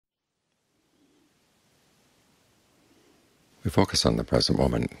We focus on the present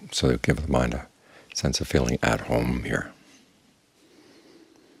moment so that we give the mind a sense of feeling at home here.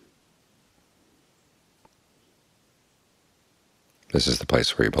 This is the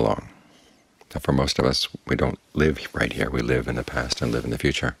place where you belong. Now, for most of us, we don't live right here. We live in the past and live in the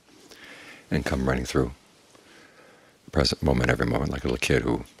future and come running through the present moment every moment like a little kid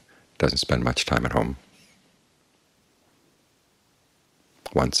who doesn't spend much time at home.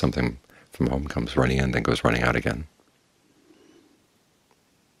 Once something from home comes running in, then goes running out again.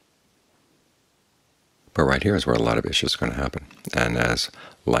 But right here is where a lot of issues are going to happen. And as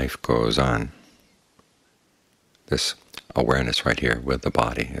life goes on, this awareness right here with the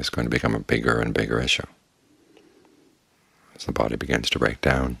body is going to become a bigger and bigger issue. As the body begins to break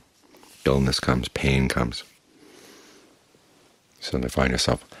down, illness comes, pain comes. So you find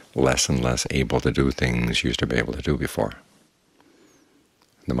yourself less and less able to do things you used to be able to do before.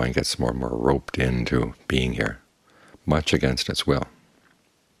 The mind gets more and more roped into being here, much against its will.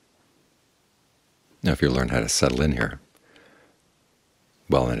 Now, if you learn how to settle in here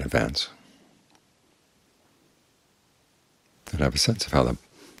well in advance, and have a sense of how the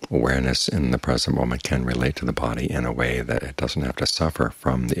awareness in the present moment can relate to the body in a way that it doesn't have to suffer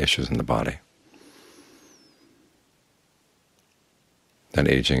from the issues in the body, then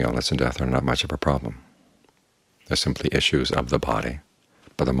aging, illness, and death are not much of a problem. They're simply issues of the body,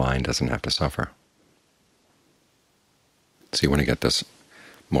 but the mind doesn't have to suffer. So you want to get this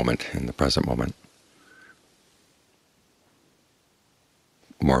moment in the present moment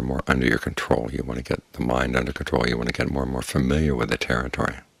more and more under your control. You want to get the mind under control. You want to get more and more familiar with the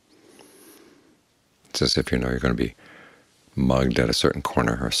territory. It's as if you know you're going to be mugged at a certain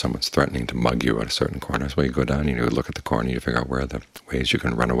corner, or someone's threatening to mug you at a certain corner. So you go down and you look at the corner and you figure out where are the ways you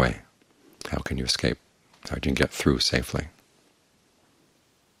can run away. How can you escape? How can you get through safely?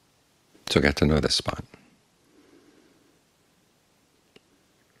 So get to know this spot.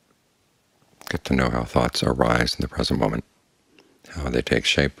 Get to know how thoughts arise in the present moment, how they take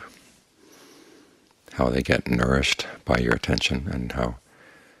shape, how they get nourished by your attention, and how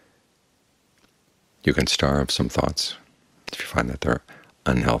you can starve some thoughts if you find that they're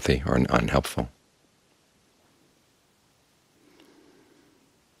unhealthy or unhelpful.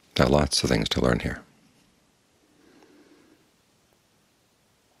 There are lots of things to learn here.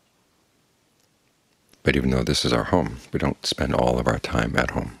 But even though this is our home, we don't spend all of our time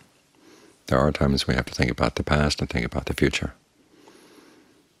at home. There are times we have to think about the past and think about the future.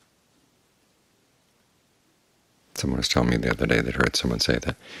 Someone was telling me the other day that heard someone say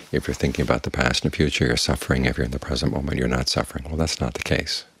that if you're thinking about the past and the future, you're suffering. If you're in the present moment, you're not suffering. Well, that's not the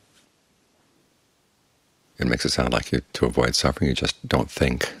case. It makes it sound like to avoid suffering, you just don't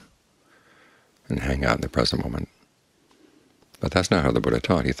think and hang out in the present moment. But that's not how the Buddha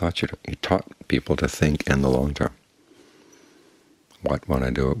taught. He taught people to think in the long term. What, when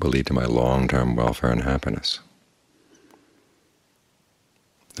I do it, will lead to my long-term welfare and happiness?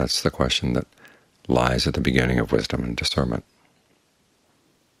 That's the question that lies at the beginning of wisdom and discernment.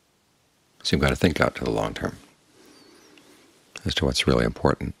 So you've got to think out to the long term as to what's really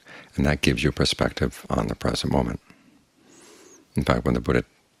important, and that gives you perspective on the present moment. In fact, when the Buddha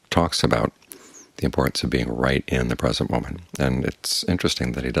talks about the importance of being right in the present moment, and it's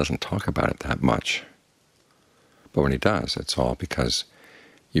interesting that he doesn't talk about it that much, but when he does, it's all because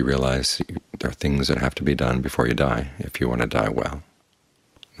you realize there are things that have to be done before you die if you want to die well.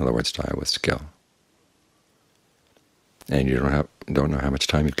 In other words, die with skill. And you don't know how much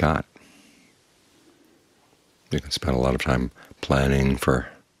time you've got. You can spend a lot of time planning for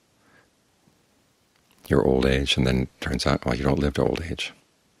your old age, and then it turns out, well, you don't live to old age.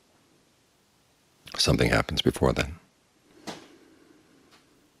 Something happens before then.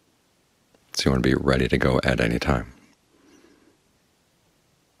 So you want to be ready to go at any time.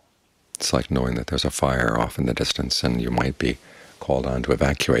 It's like knowing that there's a fire off in the distance and you might be called on to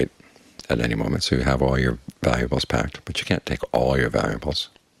evacuate at any moment, so you have all your valuables packed, but you can't take all your valuables.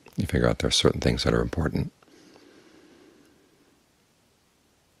 You figure out there are certain things that are important,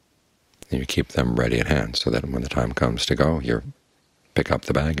 and you keep them ready at hand so that when the time comes to go, you pick up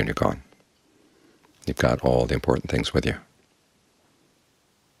the bag and you're gone. You've got all the important things with you.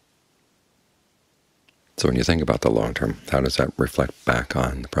 So when you think about the long term, how does that reflect back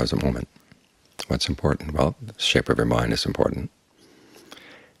on the present moment? What's important? Well, the shape of your mind is important.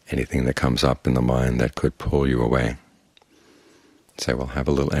 Anything that comes up in the mind that could pull you away. Say, well, have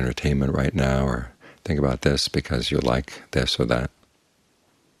a little entertainment right now, or think about this because you like this or that.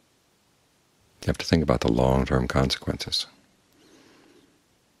 You have to think about the long-term consequences.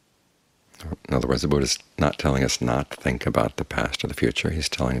 In other words, the Buddha is not telling us not to think about the past or the future. He's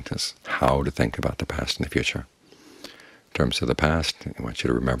telling us how to think about the past and the future. In terms of the past, I want you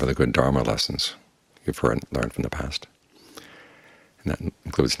to remember the good Dharma lessons you've learned from the past. And that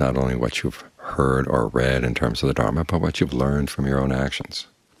includes not only what you've heard or read in terms of the Dharma, but what you've learned from your own actions.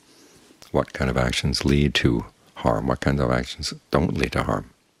 What kind of actions lead to harm? What kinds of actions don't lead to harm?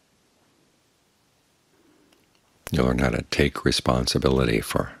 You learn how to take responsibility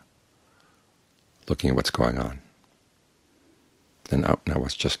for looking at what's going on. And now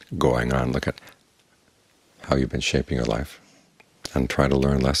what's just going on, look at how you've been shaping your life and try to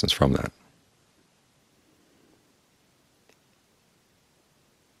learn lessons from that.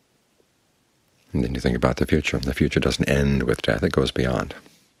 And then you think about the future. The future doesn't end with death, it goes beyond.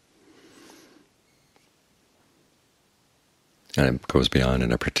 And it goes beyond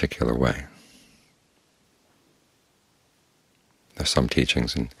in a particular way. There's some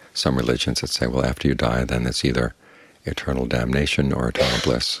teachings in some religions that say, well, after you die, then it's either eternal damnation or eternal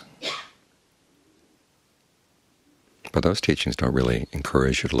bliss. But those teachings don't really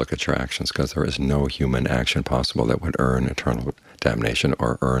encourage you to look at your actions, because there is no human action possible that would earn eternal damnation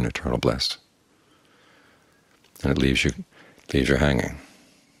or earn eternal bliss. And it leaves you hanging.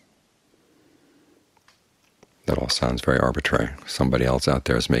 That all sounds very arbitrary. Somebody else out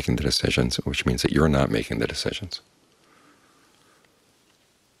there is making the decisions, which means that you're not making the decisions,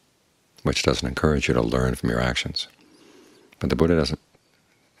 which doesn't encourage you to learn from your actions. But the Buddha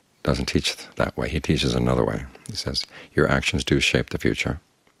doesn't teach that way. He teaches another way. He says, your actions do shape the future,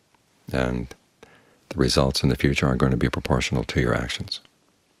 and the results in the future are going to be proportional to your actions.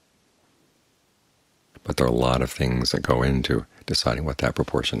 But there are a lot of things that go into deciding what that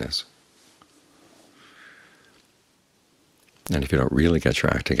proportion is. And if you don't really get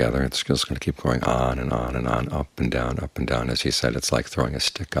your act together, it's just going to keep going on and on and on, up and down, up and down. As he said, it's like throwing a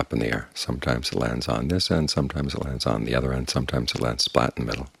stick up in the air. Sometimes it lands on this end, sometimes it lands on the other end, sometimes it lands splat in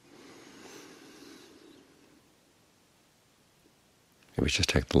the middle. If we just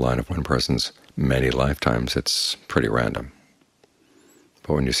take the line of one person's many lifetimes, it's pretty random.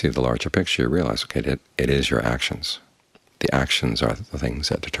 But when you see the larger picture, you realize, okay, it is your actions. The actions are the things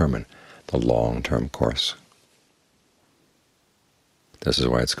that determine the long-term course. This is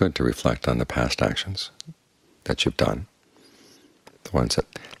why it's good to reflect on the past actions that you've done, the ones that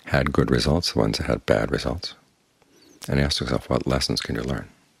had good results, the ones that had bad results, and ask yourself, what lessons can you learn?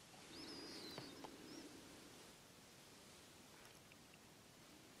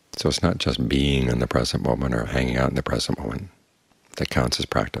 So it's not just being in the present moment or hanging out in the present moment that counts as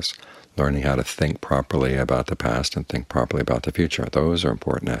practice. Learning how to think properly about the past and think properly about the future, those are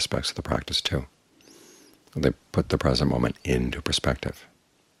important aspects of the practice too. They put the present moment into perspective.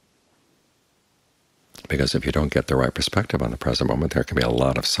 Because if you don't get the right perspective on the present moment, there can be a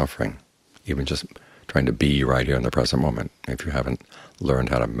lot of suffering, even just trying to be right here in the present moment. If you haven't learned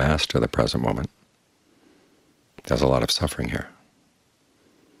how to master the present moment, there's a lot of suffering here.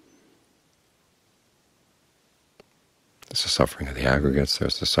 There's the suffering of the aggregates,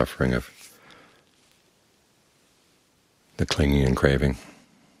 there's the suffering of the clinging and craving.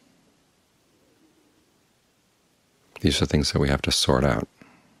 These are things that we have to sort out.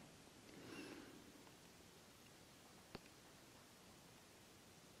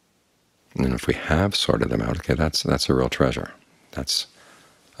 And if we have sorted them out, okay, that's a real treasure. That's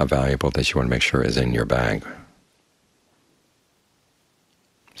a valuable that you want to make sure is in your bag.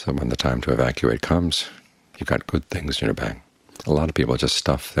 So when the time to evacuate comes, you've got good things in your bag. A lot of people just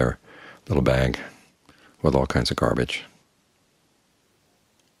stuff their little bag with all kinds of garbage.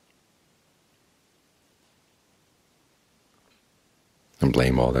 And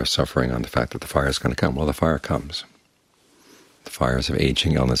blame all their suffering on the fact that the fire is going to come. Well, the fire comes. The fires of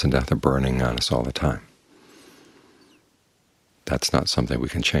aging, illness, and death are burning on us all the time. That's not something we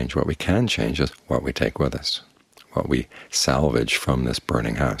can change. What we can change is what we take with us, what we salvage from this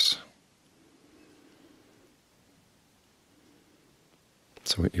burning house.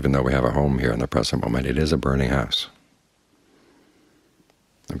 So even though we have a home here in the present moment, it is a burning house.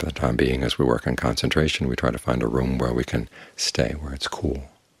 And for the time being, as we work on concentration, we try to find a room where we can stay, where it's cool,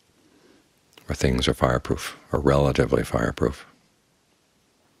 where things are fireproof, or relatively fireproof.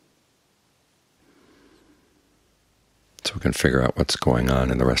 So we can figure out what's going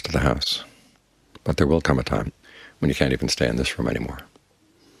on in the rest of the house. But there will come a time when you can't even stay in this room anymore.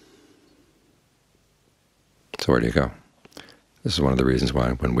 So where do you go? This is one of the reasons why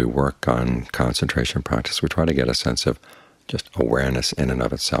when we work on concentration practice, we try to get a sense of just awareness in and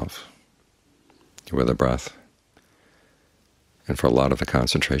of itself. You're with the breath. And for a lot of the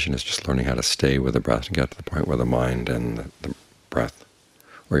concentration is just learning how to stay with the breath and get to the point where the mind and the breath,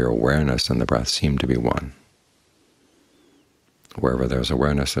 or your awareness and the breath, seem to be one. Wherever there's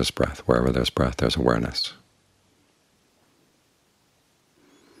awareness, there's breath. Wherever there's breath, there's awareness.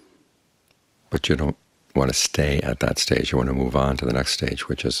 But you don't want to stay at that stage. You want to move on to the next stage,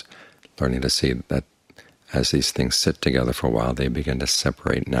 which is learning to see that as these things sit together for a while, they begin to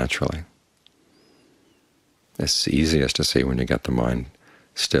separate naturally. It's easiest to see when you get the mind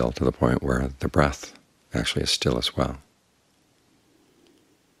still to the point where the breath actually is still as well.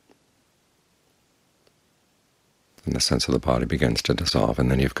 And the sense of the body begins to dissolve,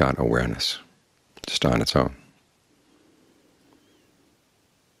 and then you've got awareness just on its own.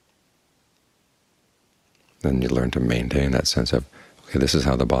 Then you learn to maintain that sense of, okay, this is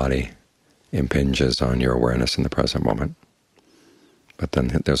how the body impinges on your awareness in the present moment. But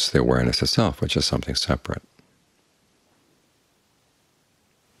then there's the awareness itself, which is something separate.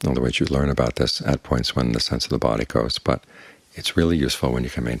 In other words, you learn about this at points when the sense of the body goes, but it's really useful when you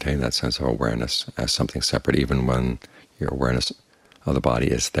can maintain that sense of awareness as something separate, even when your awareness of the body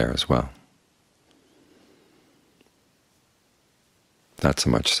is there as well. That's a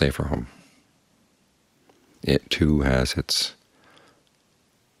much safer home. It too has its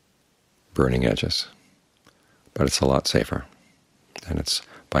burning edges, but it's a lot safer. And it's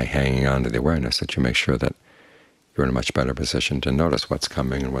by hanging on to the awareness that you make sure that you're in a much better position to notice what's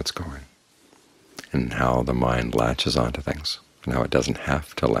coming and what's going, and how the mind latches onto things, and how it doesn't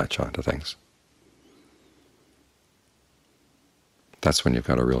have to latch onto things. That's when you've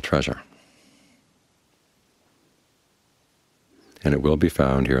got a real treasure. And it will be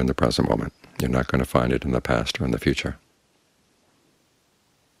found here in the present moment. You're not going to find it in the past or in the future.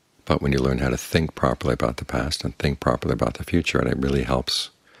 But when you learn how to think properly about the past and think properly about the future, and it really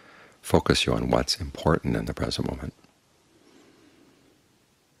helps focus you on what's important in the present moment.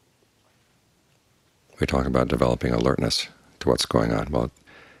 We talk about developing alertness to what's going on. Well,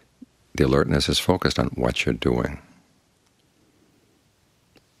 the alertness is focused on what you're doing.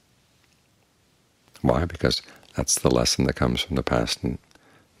 Why? Because that's the lesson that comes from the past and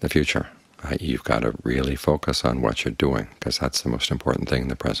the future. You've got to really focus on what you're doing, because that's the most important thing in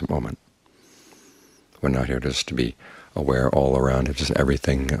the present moment. We're not here just to be aware all around of just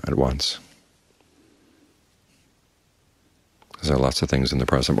everything at once. Because there are lots of things in the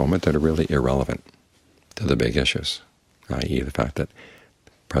present moment that are really irrelevant to the big issues, i.e. the fact that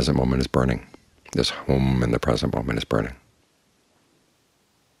the present moment is burning. This home in the present moment is burning.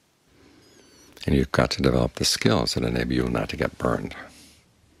 And you've got to develop the skills that enable you not to get burned.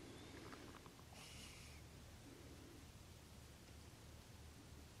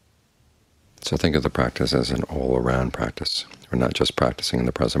 So think of the practice as an all-around practice. We're not just practicing in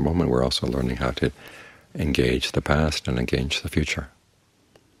the present moment, we're also learning how to engage the past and engage the future.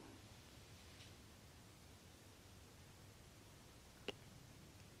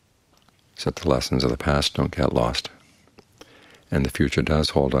 So that the lessons of the past don't get lost. And the future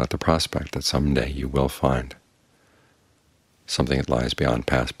does hold out the prospect that someday you will find something that lies beyond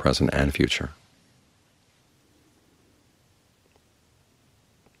past, present, and future.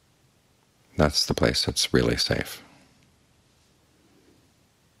 That's the place that's really safe.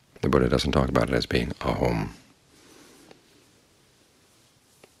 The Buddha doesn't talk about it as being a home,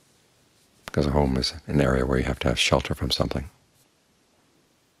 because a home is an area where you have to have shelter from something.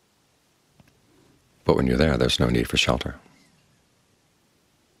 But when you're there, there's no need for shelter.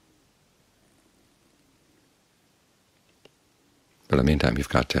 But in the meantime, you've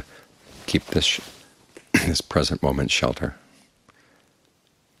got to keep this present moment shelter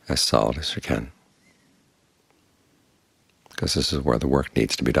as solid as you can, because this is where the work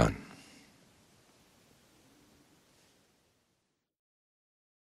needs to be done.